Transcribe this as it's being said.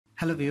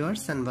Hello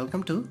viewers and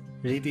welcome to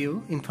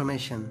Review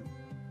Information.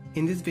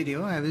 In this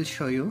video I will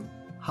show you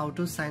how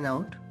to sign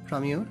out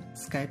from your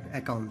Skype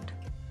account.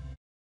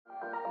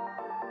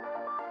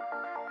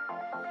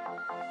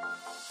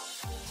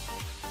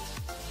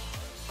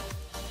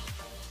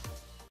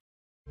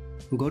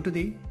 Go to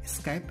the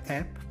Skype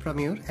app from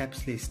your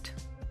apps list.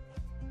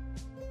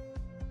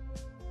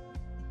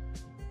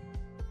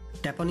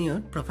 Tap on your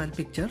profile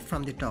picture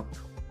from the top.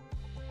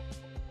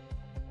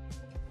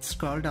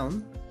 Scroll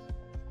down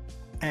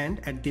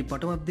and at the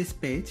bottom of this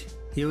page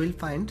you will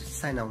find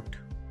sign out.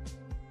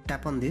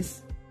 Tap on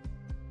this.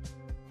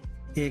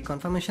 A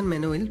confirmation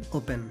menu will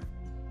open.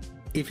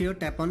 If you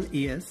tap on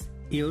yes,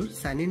 your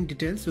sign-in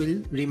details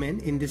will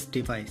remain in this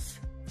device.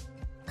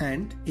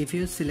 And if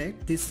you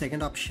select this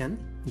second option,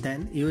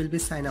 then you will be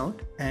sign out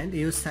and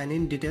your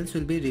sign-in details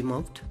will be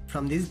removed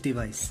from this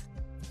device.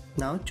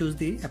 Now choose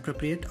the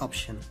appropriate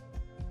option.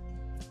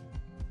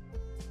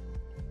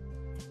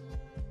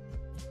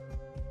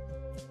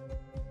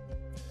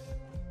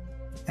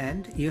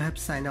 And you have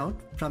signed out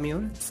from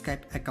your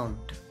Skype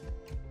account.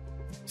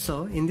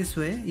 So in this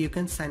way you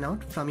can sign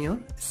out from your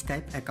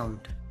Skype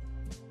account.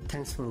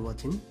 Thanks for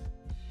watching.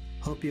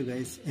 Hope you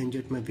guys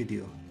enjoyed my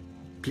video.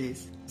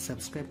 Please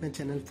subscribe my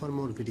channel for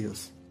more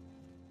videos.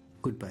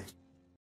 Goodbye.